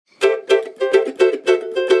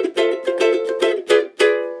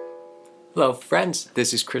Hello friends,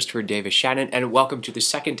 this is Christopher Davis-Shannon and welcome to the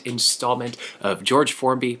second installment of George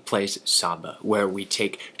Formby Plays Samba, where we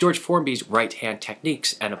take George Formby's right-hand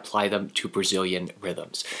techniques and apply them to Brazilian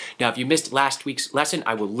rhythms. Now if you missed last week's lesson,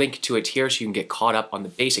 I will link to it here so you can get caught up on the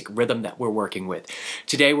basic rhythm that we're working with.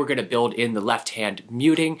 Today we're going to build in the left-hand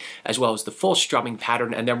muting as well as the full strumming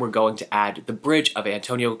pattern, and then we're going to add the bridge of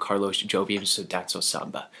Antonio Carlos Jobim's Danco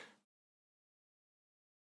Samba.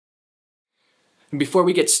 And before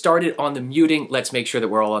we get started on the muting, let's make sure that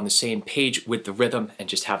we're all on the same page with the rhythm and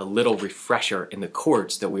just have a little refresher in the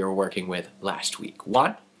chords that we were working with last week.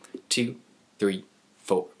 1, 2, 3,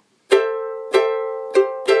 4.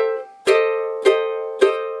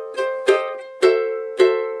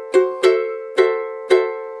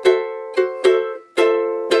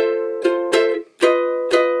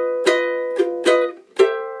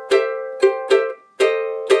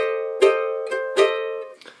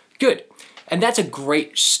 Good. And that's a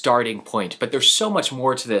great starting point, but there's so much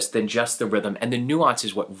more to this than just the rhythm, and the nuance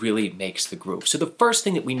is what really makes the groove. So the first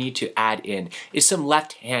thing that we need to add in is some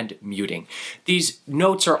left hand muting. These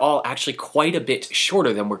notes are all actually quite a bit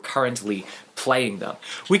shorter than we're currently playing them.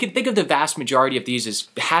 We can think of the vast majority of these as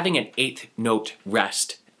having an 8th note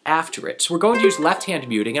rest after it. So we're going to use left hand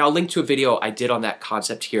muting, and I'll link to a video I did on that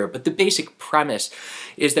concept here, but the basic premise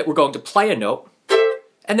is that we're going to play a note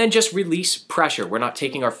and then just release pressure. We're not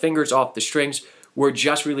taking our fingers off the strings, we're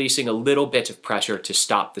just releasing a little bit of pressure to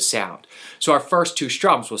stop the sound. So our first two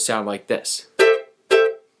strums will sound like this.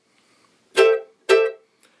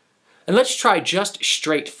 And let's try just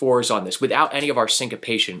straight 4s on this without any of our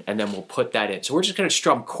syncopation, and then we'll put that in. So we're just going to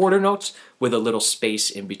strum quarter notes with a little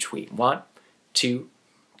space in between. 1, 2,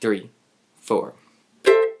 3, 4.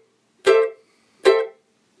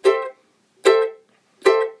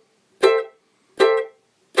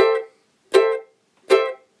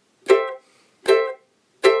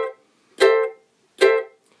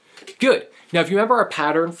 Good. Now, if you remember our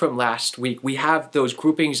pattern from last week, we have those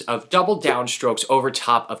groupings of double downstrokes over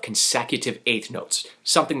top of consecutive 8th notes.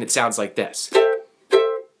 Something that sounds like this.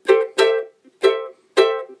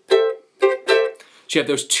 So you have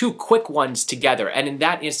those two quick ones together, and in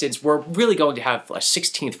that instance, we're really going to have a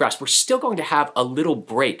 16th rest. We're still going to have a little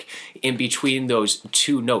break in between those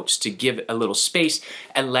two notes to give a little space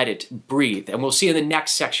and let it breathe. And we'll see in the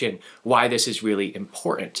next section why this is really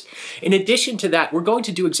important. In addition to that, we're going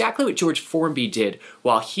to do exactly what George Formby did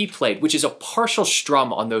while he played, which is a partial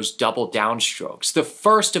strum on those double downstrokes. The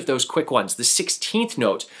first of those quick ones, the 16th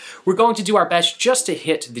note, we're going to do our best just to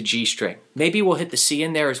hit the G string. Maybe we'll hit the C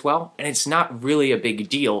in there as well, and it's not really a big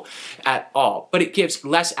deal at all, but it gives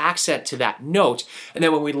less accent to that note, and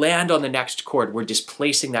then when we land on the next chord, we're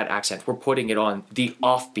displacing that accent. We're putting it on the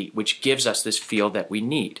offbeat, which gives us this feel that we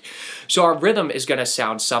need. So our rhythm is going to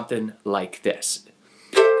sound something like this.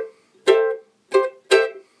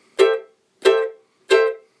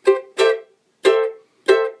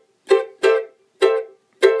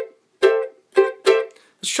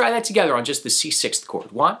 Let's try that together on just the C6th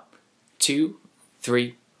chord. 1, 2,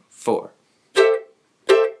 3, 4.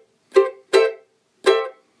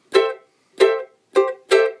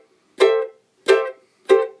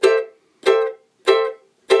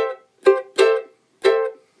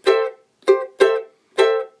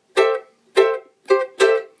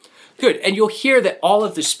 Good, and you'll hear that all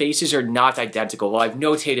of the spaces are not identical. While I've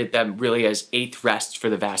notated them really as 8th rests for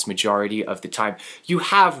the vast majority of the time, you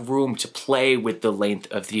have room to play with the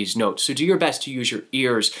length of these notes. So do your best to use your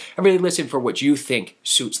ears and really listen for what you think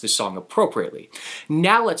suits the song appropriately.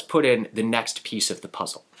 Now let's put in the next piece of the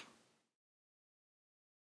puzzle.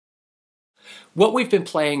 What we've been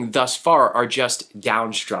playing thus far are just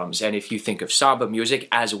downstrums, and if you think of samba music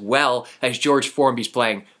as well as George Formby's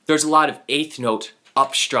playing, there's a lot of 8th note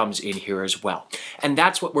upstrums in here as well. And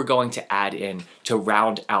that's what we're going to add in to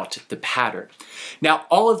round out the pattern. Now,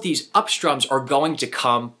 all of these upstrums are going to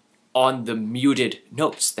come on the muted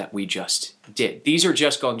notes that we just did. These are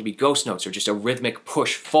just going to be ghost notes, or just a rhythmic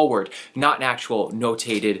push forward, not an actual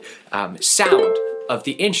notated sound of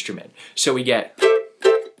the instrument. So we get...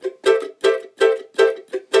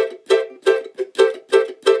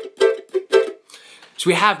 So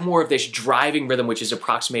we have more of this driving rhythm, which is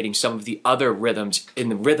approximating some of the other rhythms in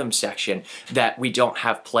the rhythm section that we don't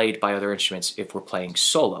have played by other instruments if we're playing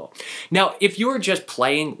solo. Now, if you were just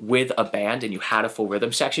playing with a band and you had a full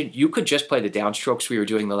rhythm section, you could just play the downstrokes we were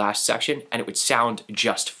doing in the last section and it would sound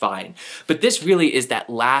just fine. But this really is that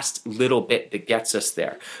last little bit that gets us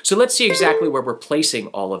there. So let's see exactly where we're placing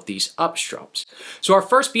all of these upstrums. So our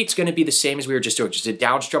first beat's going to be the same as we were just doing, just a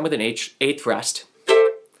downstrum with an 8th rest.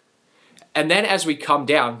 And then as we come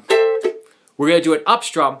down, we're going to do an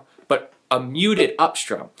upstrum, but a muted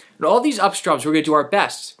upstrum. And all these upstrums, we're going to do our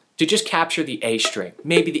best to just capture the A string,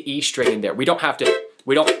 maybe the E string in there. We don't want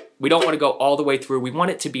to go all the way through. We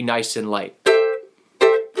want it to be nice and light.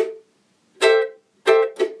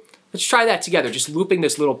 Let's try that together, just looping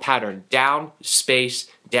this little pattern. Down, space,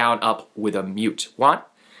 down, up with a mute. 1,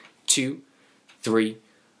 2, 3,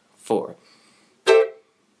 4.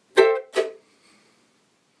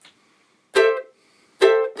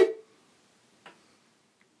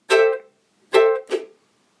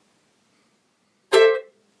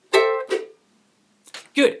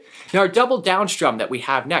 Good. Now our double down strum that we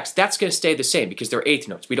have next, that's going to stay the same because they're eighth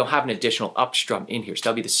notes. We don't have an additional up strum in here, so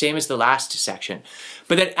that'll be the same as the last section.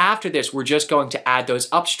 But then after this, we're just going to add those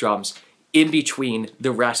up strums in between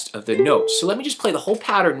the rest of the notes. So let me just play the whole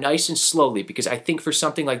pattern nice and slowly, because I think for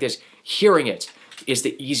something like this, hearing it is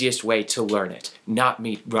the easiest way to learn it, not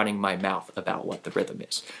me running my mouth about what the rhythm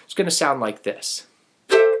is. It's going to sound like this.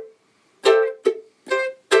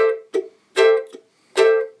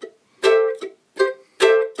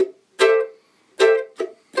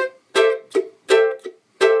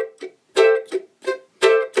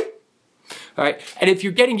 All right, and if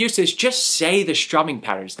you're getting used to this, just say the strumming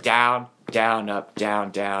patterns. Down, down, up,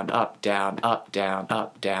 down, down, up, down, up, down,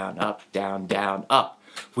 up, down, up, down, down, up,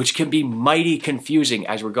 which can be mighty confusing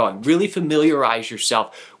as we're going. Really familiarize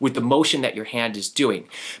yourself with the motion that your hand is doing.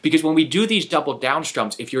 Because when we do these double down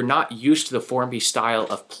strums, if you're not used to the Formby style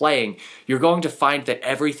of playing, you're going to find that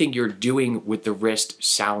everything you're doing with the wrist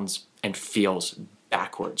sounds and feels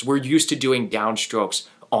backwards. We're used to doing downstrokes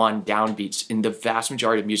on downbeats in the vast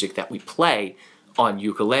majority of music that we play on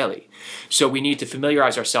ukulele. So we need to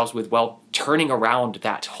familiarize ourselves with, well, turning around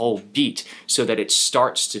that whole beat so that it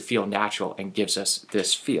starts to feel natural and gives us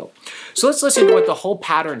this feel. So let's listen to what the whole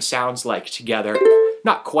pattern sounds like together.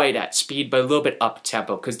 Not quite at speed, but a little bit up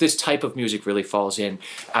tempo, because this type of music really falls in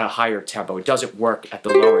at a higher tempo. It doesn't work at the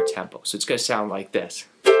lower tempo. So it's going to sound like this.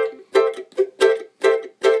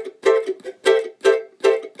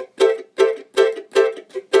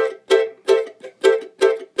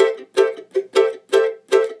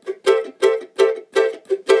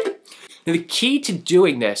 Now the key to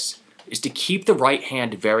doing this is to keep the right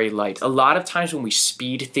hand very light. A lot of times when we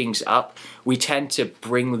speed things up, we tend to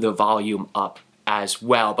bring the volume up as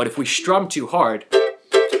well. But if we strum too hard,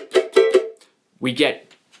 we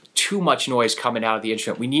get too much noise coming out of the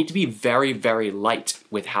instrument. We need to be very, very light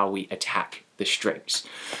with how we attack the strings.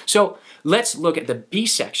 So let's look at the B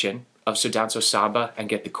section of So Danco Samba and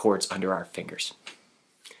get the chords under our fingers.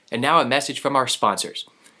 And now a message from our sponsors.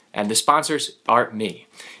 And the sponsors are me.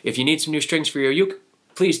 If you need some new strings for your uke,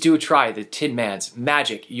 please do try the Tin Man's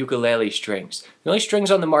Magic Ukulele Strings. The only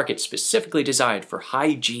strings on the market specifically designed for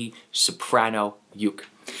high G soprano uke.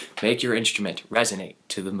 Make your instrument resonate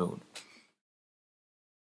to the moon.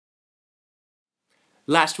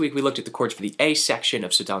 Last week we looked at the chords for the A section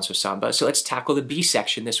of So Danco Samba, so let's tackle the B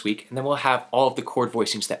section this week, and then we'll have all of the chord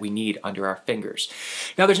voicings that we need under our fingers.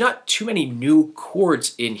 Now there's not too many new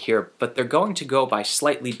chords in here, but they're going to go by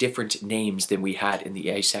slightly different names than we had in the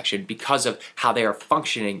A section because of how they are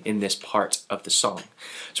functioning in this part of the song.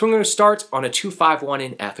 So we're going to start on a 2-5-1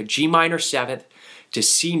 in F, a G minor 7th to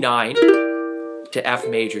C9 to F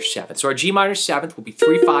major 7th. So our G minor 7th will be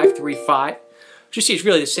 3-5, 3-5. You see, it's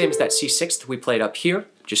really the same as that C6th we played up here,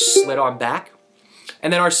 just slid on back.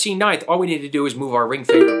 And then our C9th, all we need to do is move our ring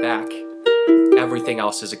finger back. Everything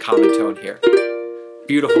else is a common tone here.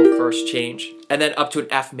 Beautiful first change. And then up to an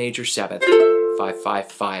F major 7th,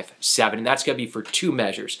 5-5-5-7, and that's going to be for 2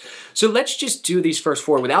 measures. So let's just do these first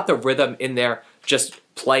 4 without the rhythm in there, just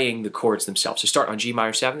playing the chords themselves. So start on G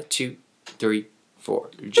minor 7th, 2, 3, 4.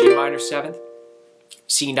 G minor 7th,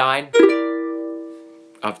 C9,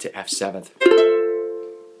 up to F7th.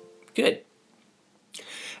 Good.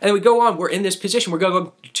 And then we go on, we're in this position, we're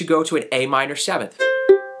going to go to an A minor 7th,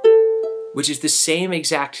 which is the same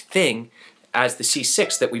exact thing as the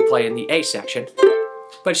C6 that we play in the A section,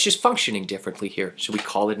 but it's just functioning differently here, so we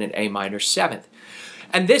call it an A minor 7th.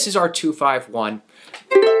 And this is our 2-5-1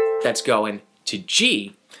 that's going to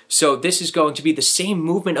G, so this is going to be the same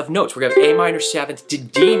movement of notes. We're going to have A minor 7th to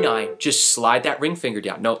D9, just slide that ring finger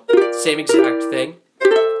down. No, same exact thing,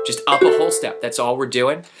 just up a whole step, that's all we're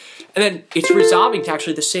doing. And then it's resolving to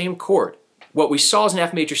actually the same chord. What we saw as an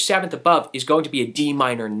F major 7th above is going to be a D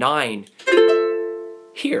minor 9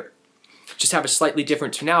 here. Just have a slightly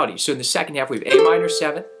different tonality. So in the second half we have A minor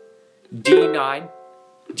 7th, D9,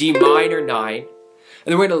 D minor 9, and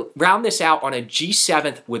then we're going to round this out on a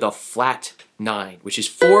G7th with a flat 9, which is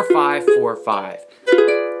 4-5-4-5.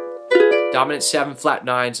 Dominant 7 flat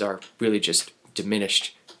 9s are really just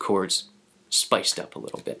diminished chords spiced up a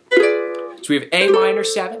little bit. So we have A minor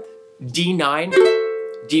 7th,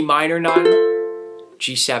 D9, D minor 9,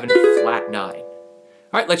 G7 flat 9. All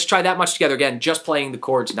right, let's try that much together again, just playing the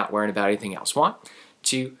chords, not worrying about anything else. 1,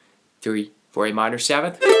 2, 3, 4, A minor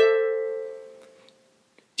 7th,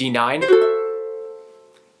 D9,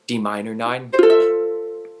 D minor 9,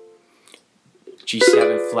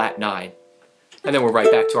 G7 flat 9. And then we're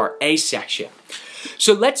right back to our A section.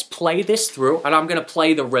 So let's play this through, and I'm going to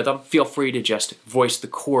play the rhythm. Feel free to just voice the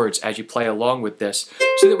chords as you play along with this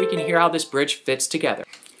so that we can hear how this bridge fits together.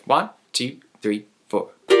 1, 2, 3, 4.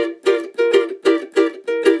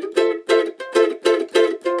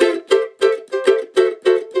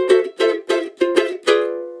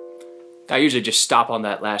 I usually just stop on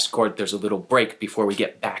that last chord. There's a little break before we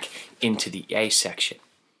get back into the A section.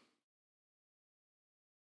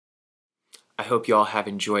 I hope you all have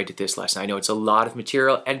enjoyed this lesson. I know it's a lot of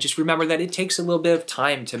material, and just remember that it takes a little bit of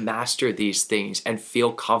time to master these things and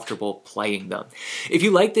feel comfortable playing them. If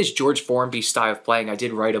you like this George Formby style of playing, I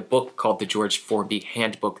did write a book called the George Formby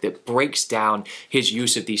Handbook that breaks down his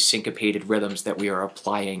use of these syncopated rhythms that we are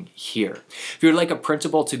applying here. If you'd like a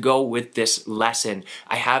printable to go with this lesson,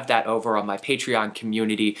 I have that over on my Patreon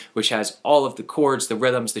community, which has all of the chords, the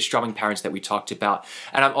rhythms, the strumming patterns that we talked about.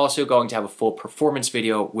 And I'm also going to have a full performance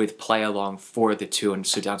video with play along for the tune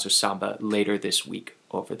Danco Samba later this week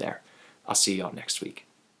over there. I'll see you all next week.